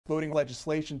voting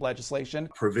legislation, legislation,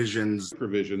 provisions,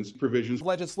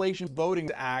 legislation, voting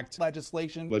act,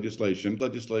 legislation, legislation,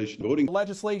 voting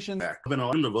legislation, act,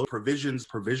 the vote provisions,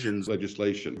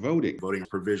 legislation, voting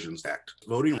provisions act,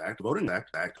 voting act,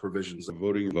 provisions,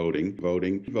 voting,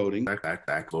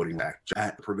 act, voting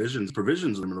act, provisions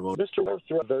of the vote. Mr.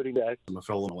 Arthur, voting act. I'm a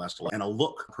fellow in the last election. And a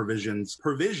look, provisions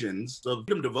of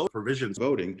freedom to vote, provisions,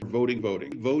 voting, act, provisions,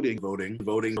 voting,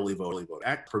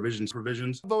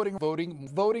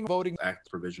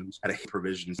 act,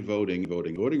 provisions, voting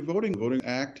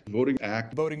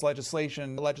act, voting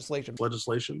legislation, legislation,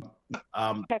 voting,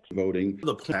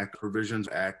 the act, provisions,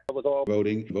 act, With all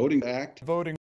voting act, voting